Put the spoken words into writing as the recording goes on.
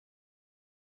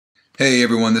Hey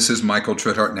everyone, this is Michael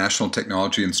Treadhart, National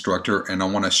Technology Instructor, and I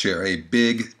want to share a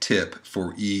big tip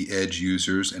for eEdge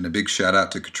users, and a big shout out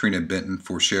to Katrina Benton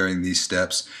for sharing these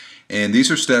steps. And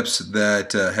these are steps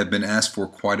that have been asked for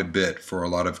quite a bit for a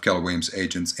lot of Keller Williams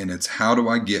agents, and it's how do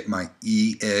I get my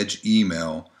eEdge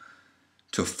email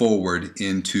to forward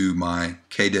into my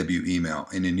KW email.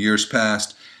 And in years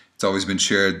past, it's always been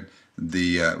shared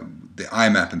the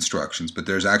IMAP instructions, but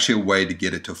there's actually a way to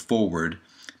get it to forward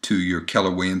to your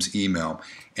Keller Williams email.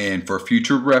 And for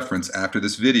future reference, after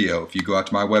this video, if you go out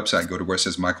to my website, go to where it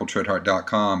says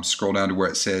michaeltreadhart.com, scroll down to where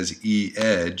it says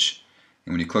eEdge,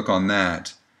 and when you click on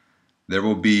that, there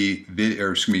will be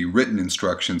written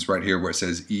instructions right here where it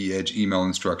says eEdge email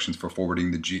instructions for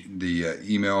forwarding the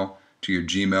email to your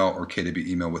Gmail or KW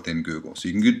email within Google. So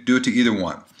you can do it to either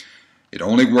one. It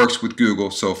only works with Google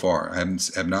so far. I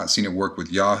have not seen it work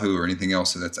with Yahoo or anything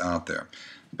else that's out there.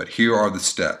 But here are the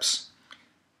steps.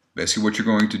 Basically what you're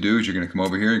going to do is you're going to come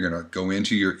over here, you're going to go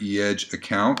into your eEdge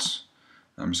account.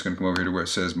 I'm just going to come over here to where it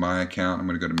says My Account. I'm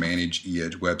going to go to Manage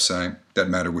eEdge Website.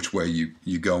 Doesn't matter which way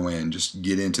you go in, just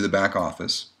get into the back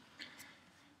office.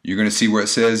 You're going to see where it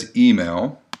says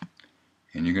Email,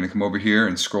 and you're going to come over here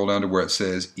and scroll down to where it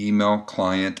says Email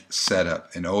Client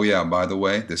Setup. And oh yeah, by the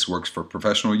way, this works for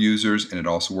professional users and it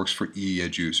also works for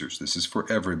eEdge users. This is for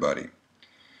everybody.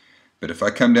 But if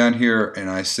I come down here and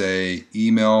I say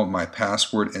email my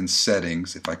password and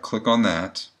settings, if I click on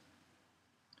that,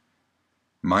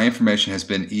 my information has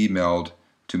been emailed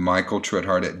to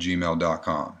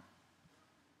michaeltreadhart@gmail.com.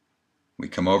 We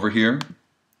come over here,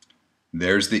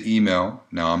 there's the email.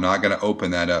 Now I'm not going to open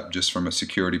that up just from a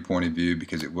security point of view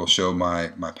because it will show my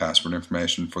password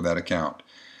information for that account.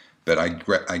 But I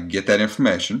get that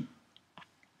information,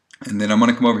 and then I'm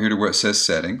going to come over here to where it says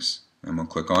settings. I'm going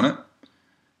to click on it.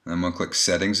 And I'm going to click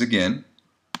Settings again.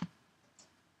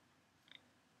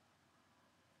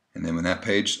 And then when that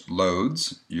page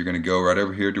loads, you're going to go right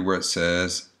over here to where it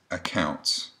says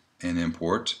Accounts and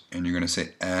Import. And you're going to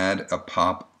say Add a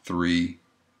POP3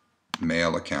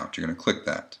 mail account. You're going to click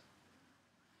that.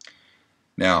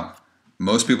 Now,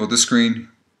 most people at this screen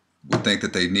would think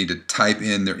that they need to type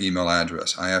in their email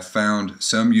address. I have found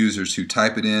some users who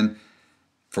type it in,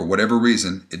 for whatever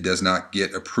reason, it does not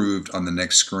get approved on the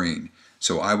next screen.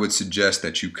 So I would suggest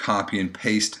that you copy and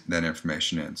paste that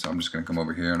information in. So I'm just going to come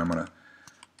over here and I'm going to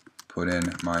put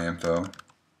in my info.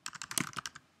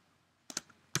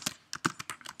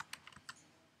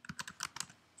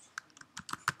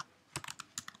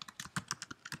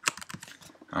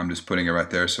 I'm just putting it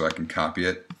right there so I can copy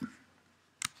it.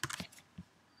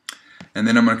 And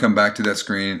then I'm going to come back to that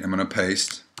screen. I'm going to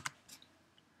paste.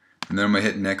 And then I'm going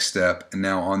to hit Next Step. And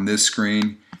now on this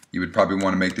screen, you would probably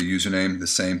want to make the username the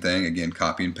same thing. Again,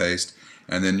 copy and paste.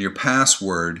 And then your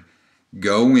password,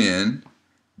 go in,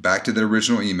 back to the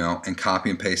original email, and copy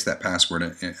and paste that password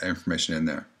information in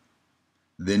there.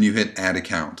 Then you hit Add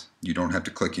Account. You don't have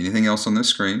to click anything else on this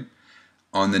screen.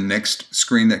 On the next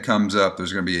screen that comes up,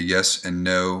 there's going to be a yes and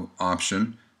no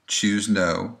option. Choose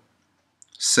no.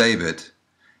 Save it.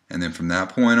 And then from that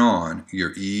point on,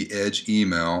 your eEdge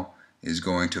email is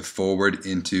going to forward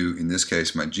into, in this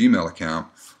case, my Gmail account,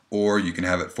 or you can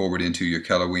have it forward into your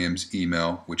Keller Williams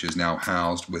email, which is now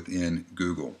housed within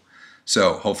Google.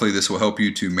 So hopefully this will help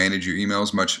you to manage your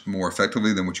emails much more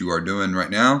effectively than what you are doing right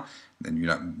now. Then you're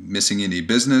not missing any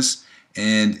business,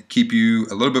 and keep you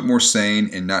a little bit more sane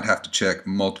and not have to check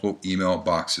multiple email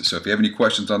boxes. So if you have any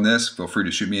questions on this, feel free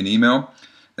to shoot me an email.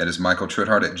 That is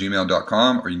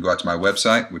michaeltreadhart@gmail.com, or you can go out to my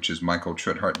website, which is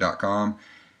michaeltreadhart.com.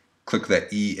 Click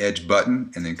that eEdge button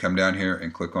and then come down here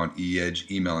and click on eEdge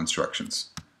email instructions.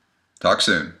 Talk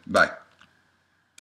soon. Bye.